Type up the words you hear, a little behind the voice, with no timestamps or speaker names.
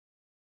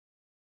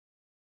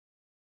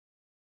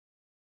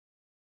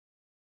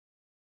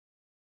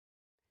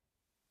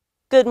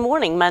Good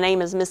morning. My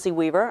name is Missy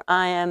Weaver.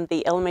 I am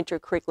the Elementary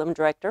Curriculum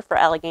Director for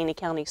Allegheny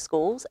County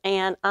Schools,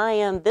 and I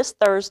am this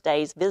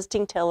Thursday's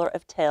Visiting Teller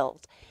of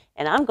Tales.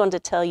 And I'm going to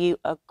tell you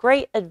a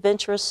great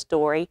adventurous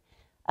story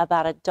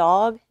about a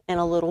dog and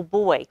a little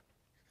boy.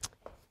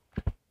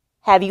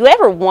 Have you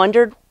ever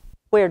wondered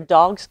where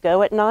dogs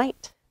go at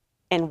night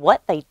and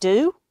what they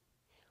do?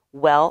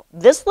 Well,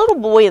 this little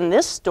boy in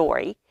this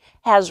story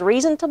has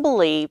reason to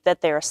believe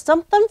that there's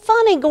something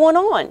funny going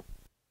on.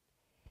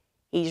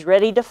 He's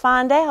ready to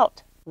find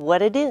out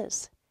what it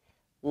is.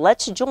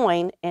 Let's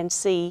join and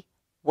see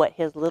what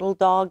his little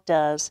dog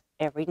does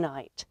every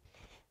night.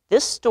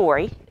 This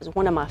story is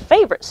one of my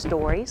favorite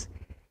stories,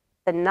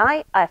 The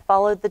Night I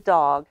Followed the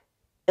Dog,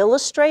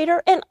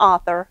 illustrator and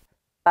author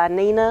by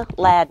Nina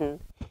Ladden.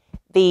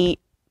 The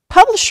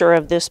publisher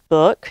of this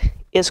book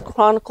is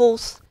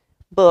Chronicles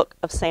Book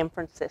of San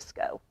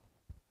Francisco.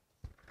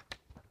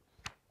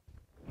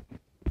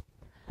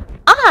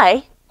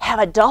 I have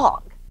a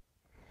dog.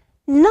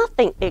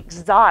 Nothing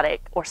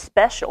exotic or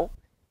special,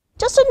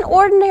 just an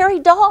ordinary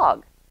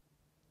dog.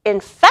 In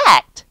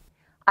fact,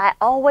 I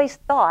always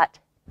thought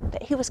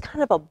that he was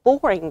kind of a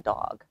boring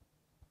dog.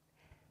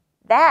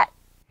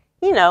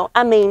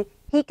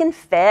 He can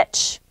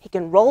fetch, he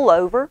can roll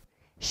over,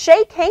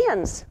 shake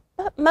hands,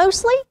 but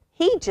mostly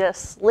he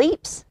just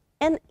sleeps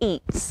and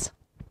eats.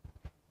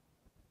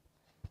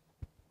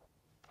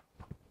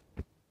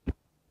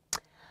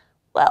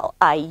 Well,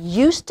 I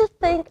used to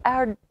think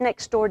our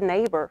next-door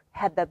neighbor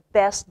had the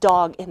best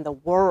dog in the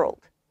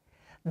world.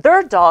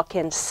 Their dog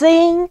can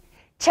sing,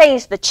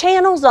 change the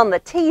channels on the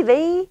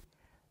TV.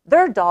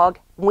 Their dog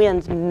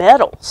wins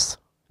medals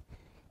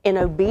in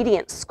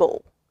obedience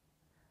school.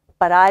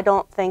 But I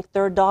don't think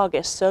their dog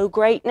is so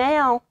great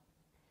now.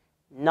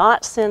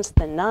 Not since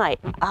the night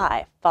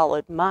I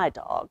followed my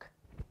dog.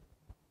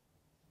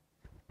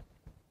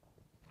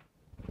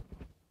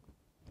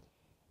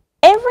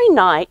 Every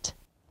night,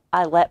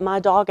 I let my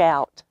dog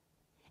out,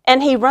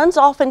 and he runs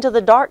off into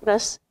the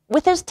darkness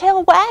with his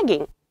tail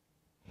wagging.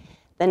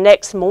 The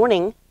next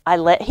morning, I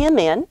let him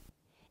in,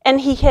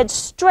 and he heads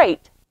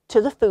straight to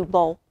the food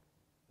bowl.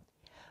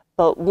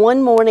 But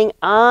one morning,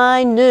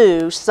 I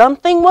knew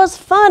something was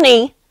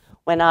funny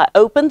when I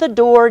opened the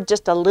door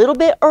just a little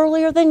bit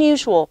earlier than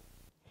usual,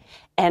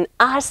 and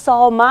I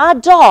saw my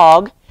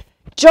dog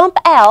jump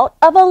out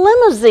of a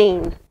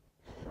limousine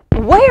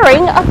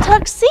wearing a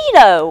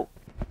tuxedo.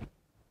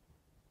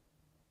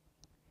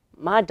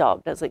 My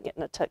dog doesn't get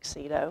in a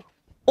tuxedo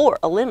or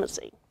a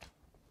limousine.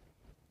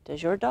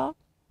 Does your dog?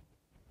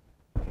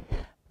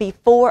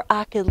 Before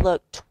I could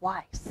look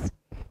twice,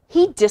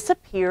 he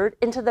disappeared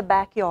into the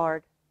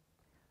backyard.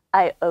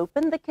 I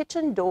opened the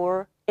kitchen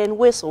door and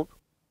whistled.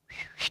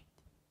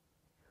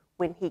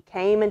 When he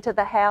came into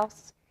the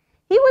house,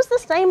 he was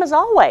the same as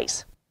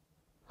always,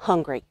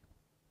 hungry.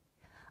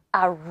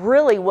 I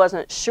really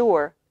wasn't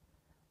sure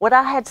what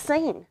I had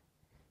seen,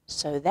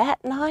 so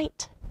that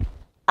night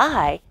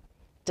I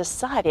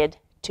decided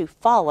to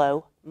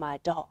follow my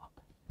dog.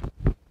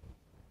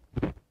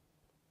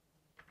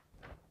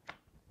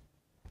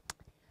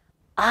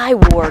 I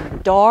wore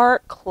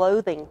dark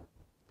clothing.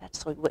 That's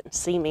so he wouldn't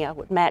see me. I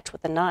would match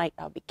with the night.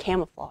 I would be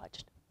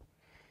camouflaged,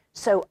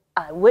 so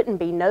I wouldn't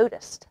be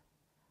noticed.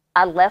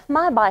 I left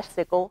my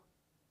bicycle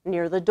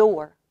near the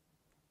door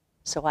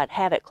so I'd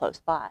have it close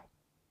by.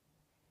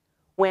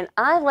 When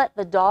I let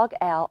the dog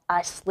out,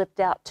 I slipped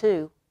out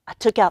too. I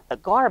took out the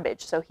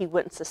garbage so he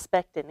wouldn't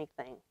suspect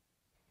anything.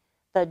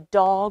 The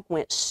dog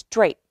went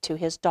straight to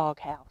his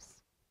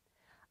doghouse.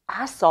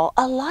 I saw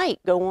a light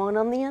go on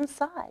the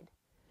inside.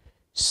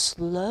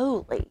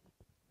 Slowly,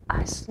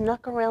 I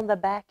snuck around the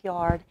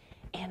backyard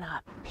and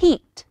I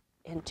peeked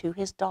into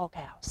his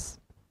doghouse.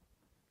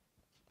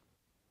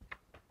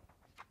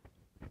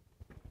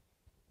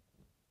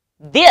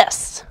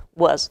 This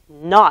was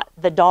not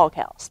the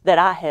doghouse that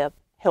I have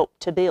helped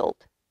to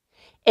build.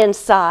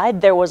 Inside,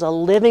 there was a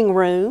living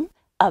room,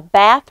 a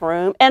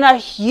bathroom, and a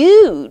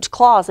huge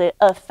closet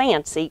of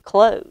fancy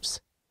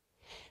clothes.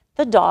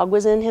 The dog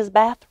was in his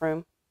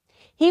bathroom.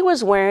 He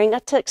was wearing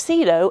a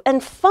tuxedo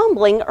and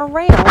fumbling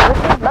around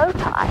with his bow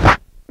tie.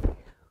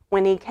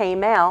 When he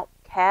came out,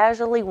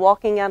 casually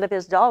walking out of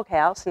his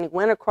doghouse, and he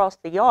went across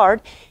the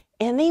yard,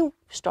 and he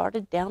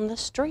started down the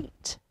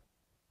street.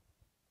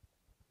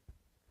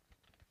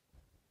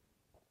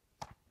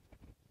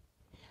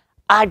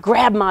 I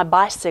grabbed my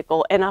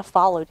bicycle and I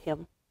followed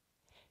him.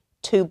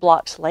 2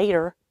 blocks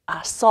later,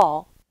 I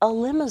saw a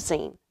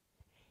limousine.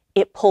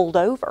 It pulled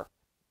over.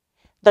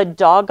 The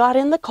dog got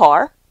in the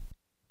car,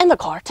 and the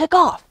car took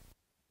off.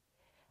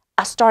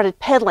 I started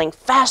pedaling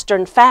faster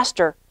and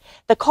faster.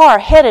 The car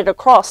headed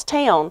across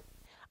town.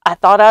 I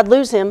thought I'd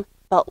lose him,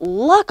 but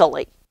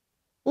luckily,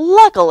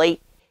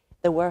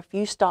 there were a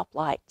few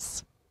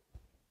stoplights.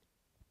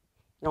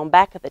 And on the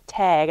back of the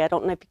tag, I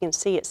don't know if you can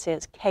see, it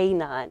says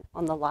K9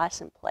 on the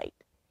license plate.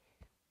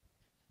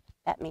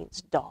 That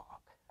means dog.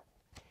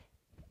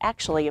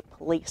 Actually, a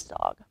police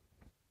dog.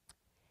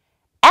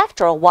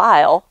 After a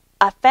while,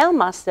 I found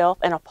myself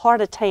in a part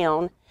of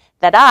town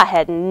that I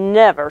had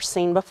never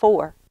seen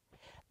before.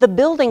 The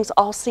buildings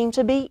all seemed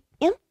to be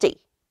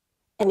empty,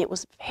 and it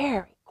was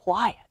very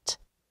quiet.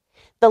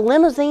 The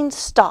limousine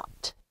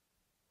stopped.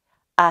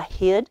 I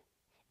hid,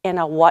 and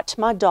I watched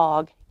my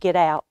dog get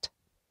out.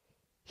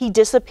 He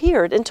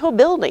disappeared into a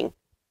building,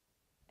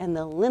 and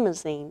the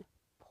limousine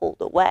pulled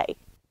away.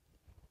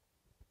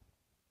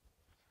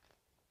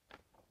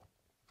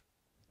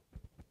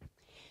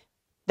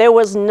 There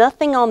was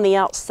nothing on the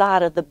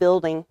outside of the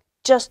building,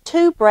 just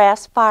 2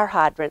 brass fire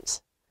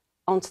hydrants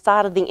on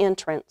side of the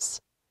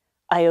entrance.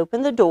 I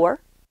opened the door,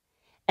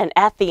 and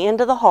at the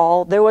end of the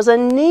hall, there was a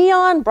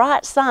neon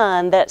bright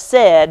sign that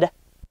said,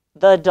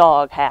 "The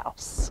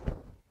Doghouse."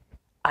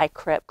 I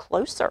crept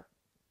closer.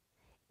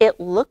 It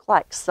looked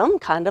like some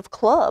kind of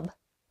club.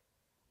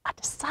 I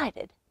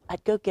decided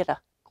I'd go get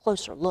a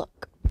closer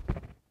look.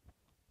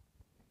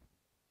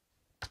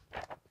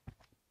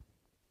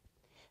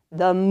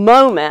 The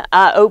moment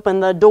I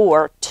opened the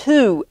door,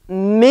 2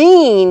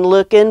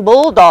 mean-looking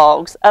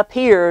bulldogs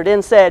appeared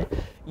and said,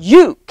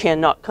 "You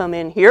cannot come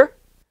in here."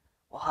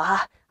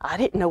 Well, I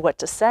didn't know what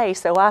to say,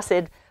 so I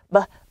said,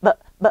 but I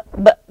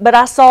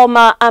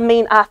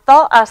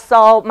thought I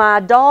saw my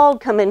dog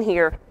come in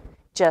here.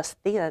 Just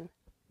then,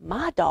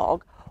 my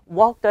dog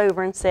walked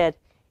over and said,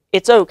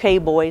 "It's okay,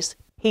 boys,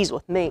 he's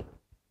with me."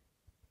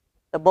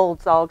 The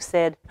bulldog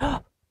said,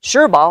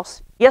 "Sure,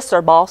 boss. Yes,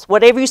 sir, boss.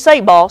 Whatever you say,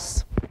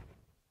 boss."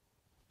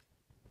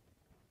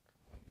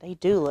 They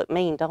do look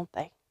mean, don't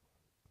they?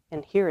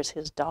 And here is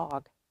his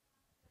dog.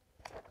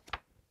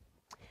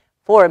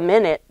 For a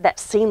minute, that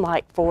seemed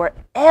like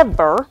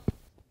forever.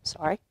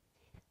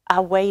 I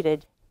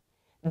waited.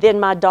 Then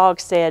my dog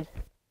said,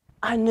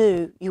 "I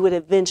knew you would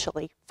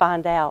eventually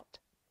find out."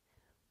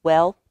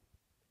 Well,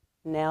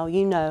 now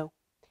you know.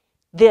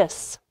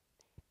 This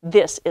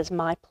is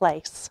my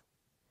place.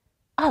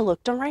 I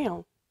looked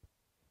around.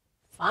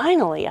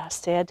 Finally, I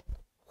said,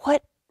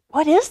 What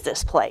is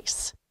this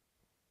place?"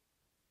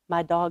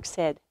 My dog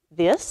said,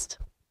 This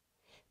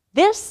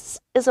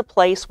is a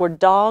place where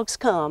dogs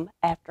come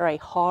after a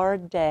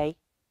hard day.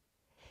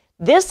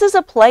 This is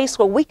a place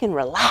where we can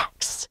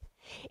relax.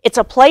 It's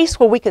a place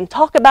where we can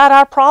talk about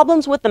our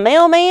problems with the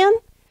mailman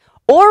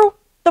or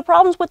the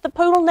problems with the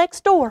poodle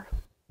next door.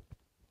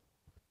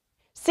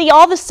 See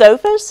all the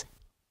sofas?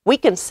 We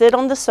can sit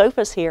on the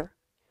sofas here.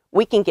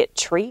 We can get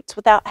treats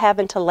without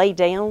having to lay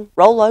down,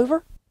 roll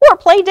over, or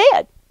play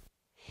dead.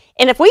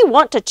 And if we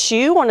want to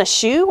chew on a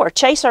shoe or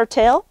chase our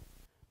tail,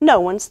 no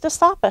one's to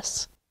stop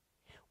us.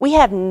 We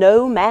have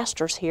no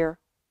masters here,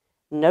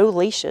 no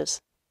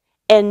leashes,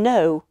 and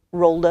no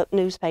rolled up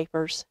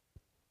newspapers.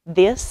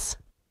 This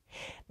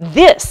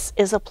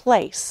is a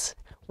place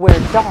where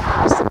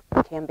dogs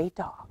can be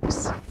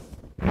dogs.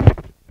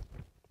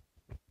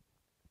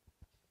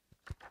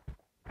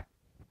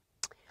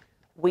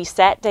 We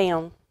sat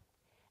down.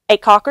 A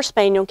Cocker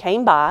Spaniel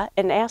came by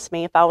and asked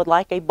me if I would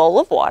like a bowl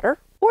of water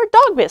or a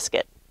dog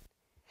biscuit.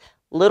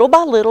 Little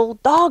by little,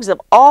 dogs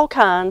of all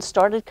kinds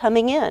started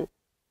coming in.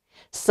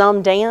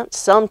 Some danced,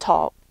 some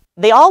talked.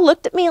 They all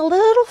looked at me a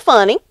little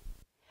funny,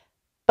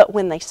 but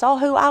when they saw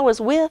who I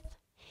was with,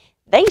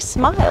 they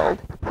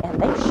smiled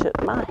and they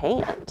shook my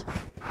hand.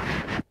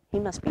 He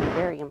must be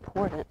very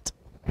important.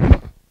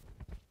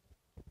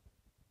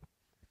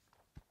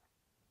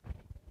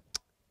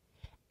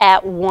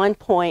 At one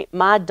point,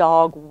 my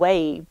dog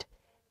waved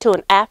to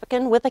an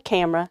African with a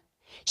camera.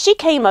 She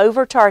came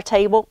over to our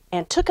table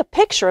and took a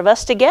picture of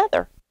us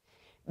together.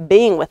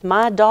 Being with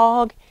my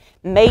dog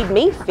made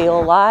me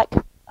feel like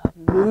a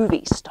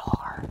movie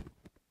star.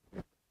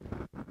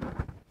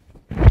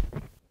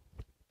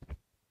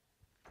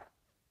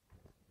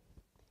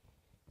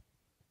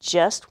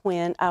 Just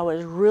when I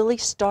was really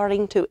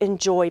starting to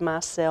enjoy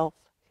myself,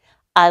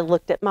 I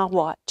looked at my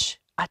watch.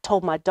 I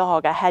told my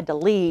dog I had to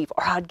leave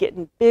or I'd get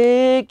in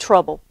big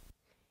trouble.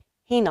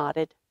 He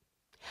nodded.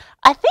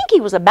 I think he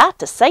was about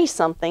to say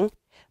something,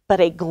 but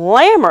a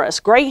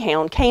glamorous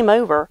greyhound came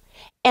over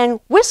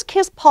and whisked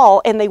his paw,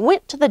 and they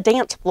went to the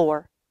dance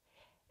floor.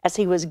 As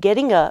he was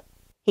getting up,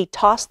 he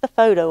tossed the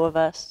photo of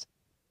us.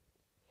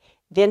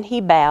 Then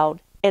he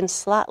bowed and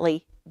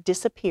slightly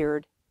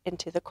disappeared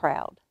into the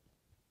crowd.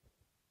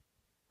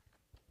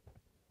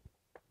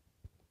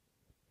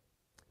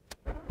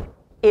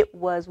 It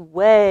was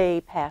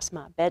way past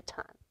my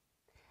bedtime.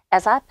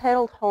 As I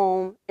pedaled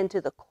home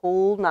into the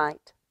cool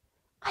night,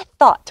 I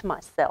thought to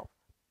myself,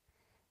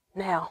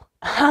 now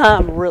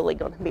I'm really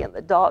going to be in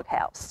the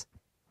doghouse.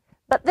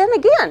 But then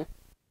again,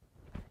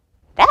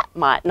 that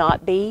might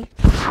not be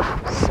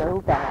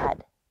so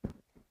bad.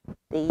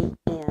 The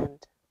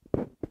end.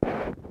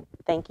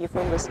 Thank you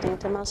for listening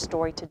to my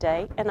story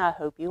today, and I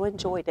hope you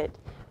enjoyed it.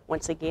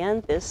 Once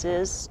again, this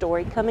is a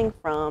story coming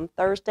from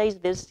Thursday's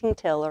Visiting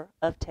Teller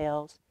of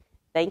Tales.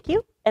 Thank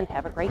you, and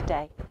have a great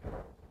day.